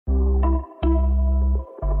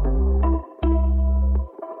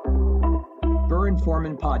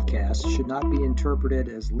Foreman podcasts should not be interpreted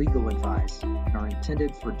as legal advice and are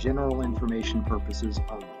intended for general information purposes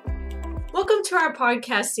only. Welcome to our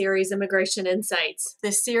podcast series, Immigration Insights.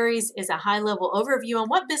 This series is a high-level overview on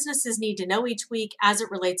what businesses need to know each week as it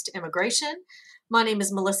relates to immigration. My name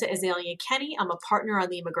is Melissa Azalea Kenny. I'm a partner on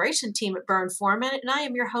the immigration team at Byrne Foreman, and I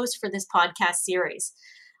am your host for this podcast series.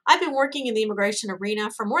 I've been working in the immigration arena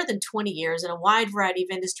for more than 20 years in a wide variety of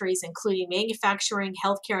industries, including manufacturing,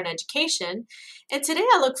 healthcare, and education. And today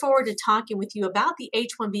I look forward to talking with you about the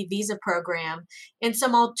H-1B visa program and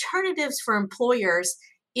some alternatives for employers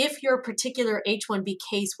if your particular H-1B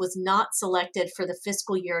case was not selected for the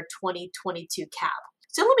fiscal year 2022 cap.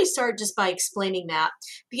 So let me start just by explaining that.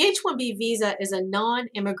 The H-1B visa is a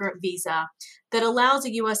non-immigrant visa that allows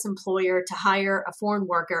a U.S. employer to hire a foreign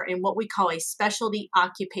worker in what we call a specialty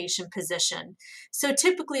occupation position. So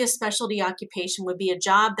typically a specialty occupation would be a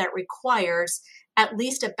job that requires at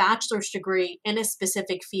least a bachelor's degree in a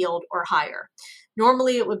specific field or higher.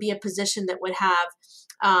 Normally it would be a position that would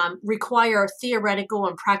have require theoretical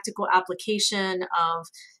and practical application of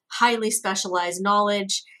highly specialized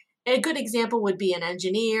knowledge. A good example would be an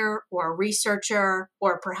engineer or a researcher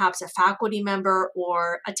or perhaps a faculty member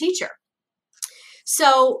or a teacher.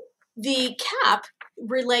 So the cap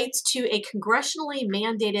relates to a congressionally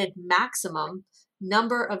mandated maximum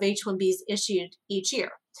number of H-1Bs issued each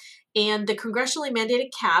year. And the congressionally mandated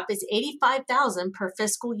cap is 85,000 per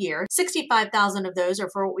fiscal year. 65,000 of those are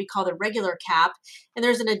for what we call the regular cap, and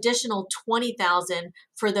there's an additional 20,000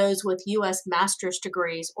 for those with U.S. master's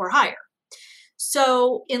degrees or higher.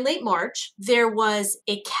 So in late March, there was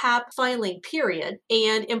a cap filing period,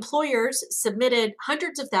 and employers submitted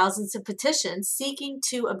hundreds of thousands of petitions seeking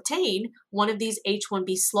to obtain one of these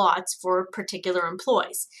H-1B slots for particular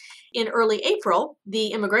employees. In early April, the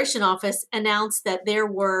Immigration Office announced that there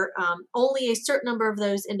were only a certain number of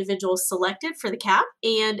those individuals selected for the cap,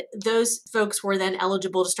 and those folks were then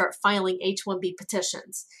eligible to start filing H-1B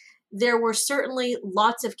petitions. There were certainly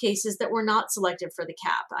lots of cases that were not selected for the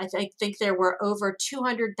cap. I think there were over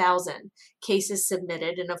 200,000 cases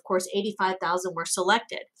submitted, and of course 85,000 were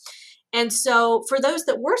selected. And so for those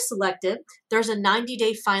that were selected, there's a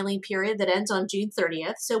 90-day filing period that ends on June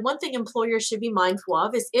 30th. So one thing employers should be mindful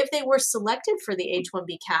of is if they were selected for the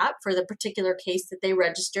H-1B cap for the particular case that they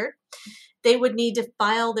registered, they would need to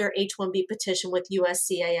file their H-1B petition with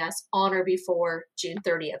USCIS on or before June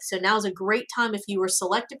 30th. So now is a great time if you were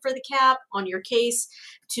selected for the cap on your case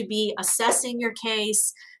to be assessing your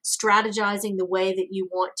case, strategizing the way that you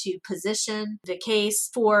want to position the case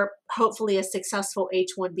for hopefully a successful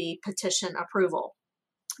H-1B petition approval.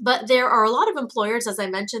 But there are a lot of employers, as I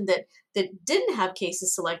mentioned, that didn't have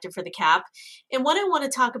cases selected for the cap. And what I want to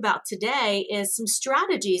talk about today is some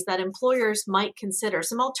strategies that employers might consider,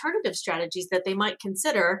 some alternative strategies that they might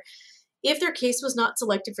consider if their case was not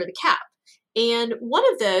selected for the cap. And one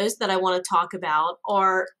of those that I want to talk about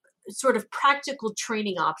are sort of practical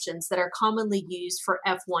training options that are commonly used for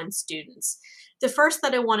F1 students. The first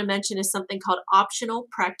that I want to mention is something called optional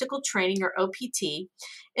practical training, or OPT.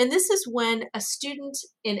 And this is when a student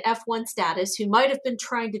in F1 status who might have been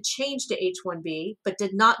trying to change to H-1B but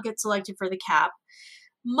did not get selected for the cap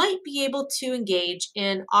might be able to engage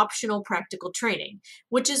in optional practical training,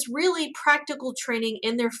 which is really practical training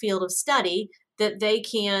in their field of study that they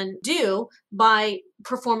can do by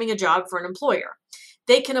performing a job for an employer.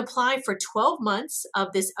 They can apply for 12 months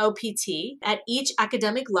of this OPT at each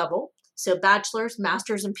academic level, so bachelor's,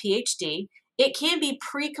 master's, and PhD. It can be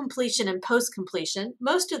pre-completion and post-completion.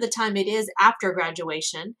 Most of the time it is after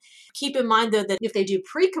graduation. Keep in mind, though, that if they do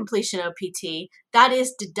pre-completion OPT, that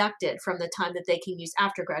is deducted from the time that they can use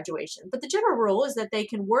after graduation. But the general rule is that they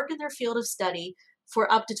can work in their field of study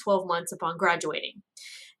for up to 12 months upon graduating.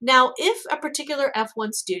 Now, if a particular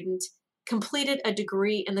F1 student completed a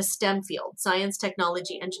degree in the STEM field, science,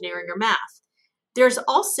 technology, engineering, or math, there's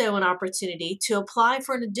also an opportunity to apply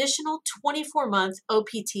for an additional 24-month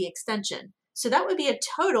OPT extension. So that would be a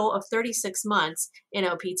total of 36 months in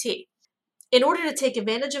OPT. In order to take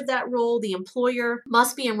advantage of that role, the employer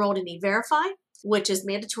must be enrolled in E-Verify, which is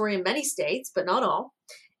mandatory in many states, but not all.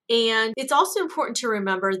 And it's also important to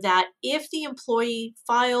remember that if the employee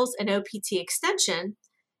files an OPT extension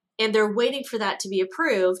and they're waiting for that to be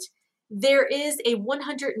approved, there is a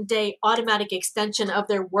 100-day automatic extension of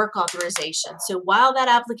their work authorization. So while that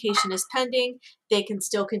application is pending, they can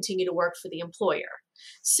still continue to work for the employer.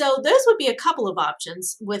 So those would be a couple of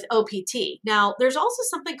options with OPT. Now, there's also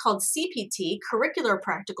something called CPT, Curricular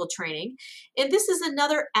Practical Training, and this is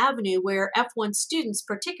another avenue where F1 students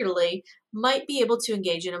particularly might be able to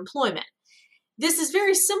engage in employment. This is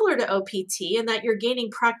very similar to OPT in that you're gaining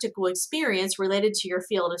practical experience related to your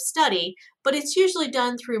field of study, but it's usually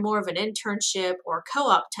done through more of an internship or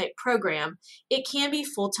co-op type program. It can be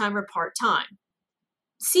full-time or part-time.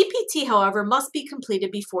 CPT, however, must be completed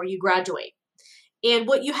before you graduate. And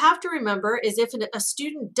what you have to remember is if a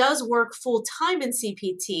student does work full-time in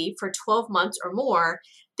CPT for 12 months or more,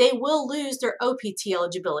 they will lose their OPT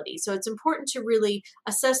eligibility. So it's important to really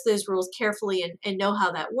assess those rules carefully and know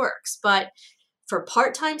how that works. But for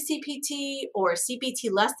part-time CPT or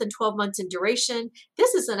CPT less than 12 months in duration,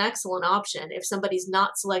 this is an excellent option if somebody's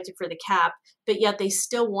not selected for the CAP, but yet they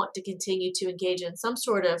still want to continue to engage in some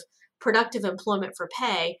sort of productive employment for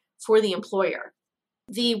pay for the employer.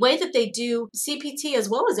 The way that they do CPT as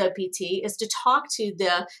well as OPT is to talk to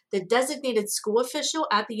the designated school official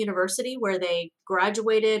at the university where they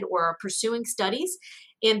graduated or are pursuing studies,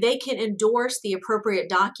 and they can endorse the appropriate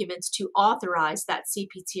documents to authorize that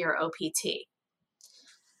CPT or OPT.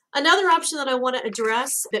 Another option that I want to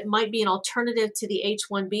address that might be an alternative to the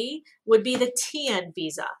H-1B would be the TN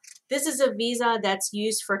visa. This is a visa that's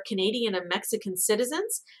used for Canadian and Mexican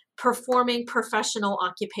citizens performing professional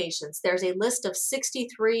occupations. There's a list of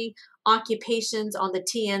 63 occupations on the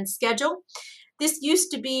TN schedule. This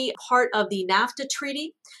used to be part of the NAFTA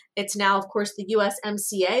treaty. It's now, of course, the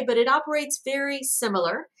USMCA, but it operates very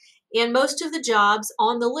similar. And most of the jobs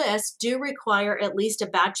on the list do require at least a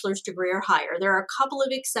bachelor's degree or higher. There are a couple of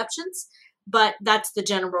exceptions, but that's the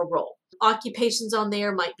general rule. Occupations on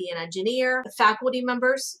there might be an engineer. Faculty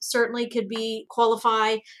members certainly could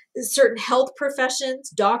qualify. Certain health professions,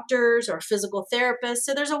 doctors or physical therapists.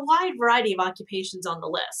 So there's a wide variety of occupations on the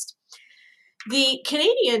list. The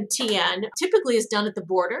Canadian TN typically is done at the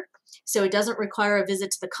border, so it doesn't require a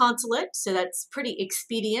visit to the consulate, so that's pretty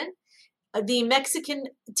expedient. The Mexican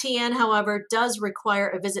TN, however, does require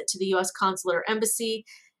a visit to the U.S. consulate or embassy,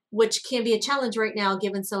 which can be a challenge right now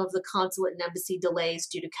given some of the consulate and embassy delays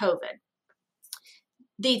due to COVID.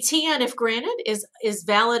 The TN, if granted, is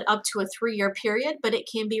valid up to a 3-year period, but it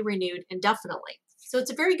can be renewed indefinitely. So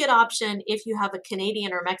it's a very good option if you have a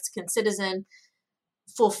Canadian or Mexican citizen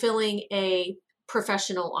fulfilling a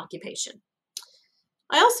professional occupation.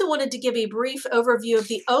 I also wanted to give a brief overview of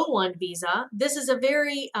the O1 visa. This is a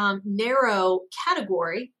very narrow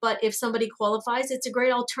category, but if somebody qualifies, it's a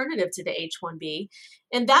great alternative to the H-1B.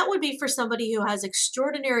 And that would be for somebody who has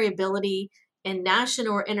extraordinary ability and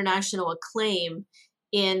national or international acclaim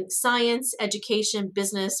in science, education,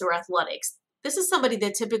 business, or athletics. This is somebody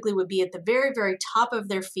that typically would be at the very, very top of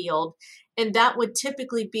their field, and that would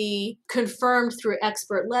typically be confirmed through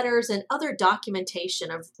expert letters and other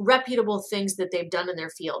documentation of reputable things that they've done in their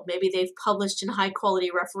field. Maybe they've published in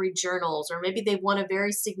high-quality refereed journals, or maybe they've won a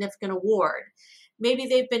very significant award. Maybe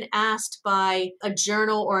they've been asked by a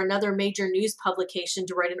journal or another major news publication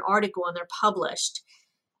to write an article and they're published.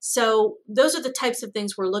 So those are the types of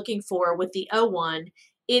things we're looking for with the O1.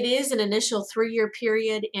 It is an initial 3-year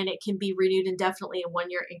period, and it can be renewed indefinitely in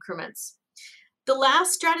 1-year increments. The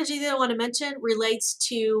last strategy that I want to mention relates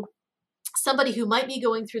to somebody who might be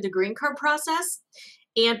going through the green card process,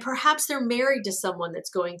 and perhaps they're married to someone that's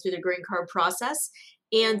going through the green card process.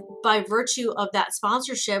 And by virtue of that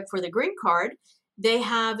sponsorship for the green card, they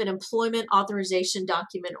have an employment authorization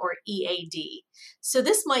document or EAD. So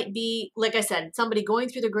this might be, like I said, somebody going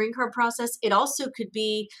through the green card process. It also could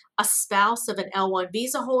be a spouse of an L1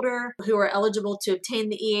 visa holder who are eligible to obtain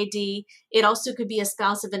the EAD. It also could be a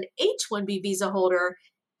spouse of an H1B visa holder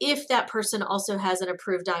if that person also has an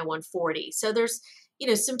approved I-140. So there's,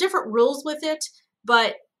 some different rules with it,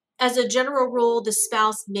 but as a general rule, the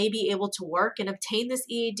spouse may be able to work and obtain this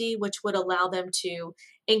EAD, which would allow them to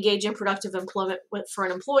engage in productive employment for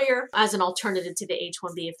an employer as an alternative to the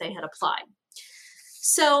H-1B if they had applied.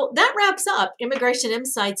 So that wraps up Immigration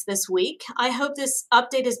Insights this week. I hope this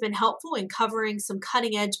update has been helpful in covering some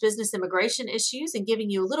cutting-edge business immigration issues and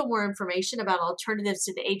giving you a little more information about alternatives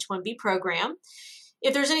to the H-1B program.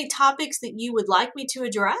 If there's any topics that you would like me to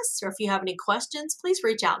address, or if you have any questions, please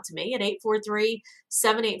reach out to me at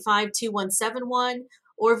 843-785-2171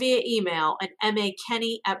 or via email at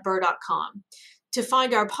makenny@burr.com. To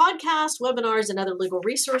find our podcast, webinars, and other legal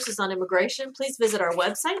resources on immigration, please visit our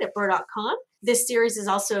website at burr.com. This series is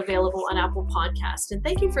also available on Apple Podcasts. And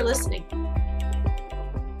thank you for listening.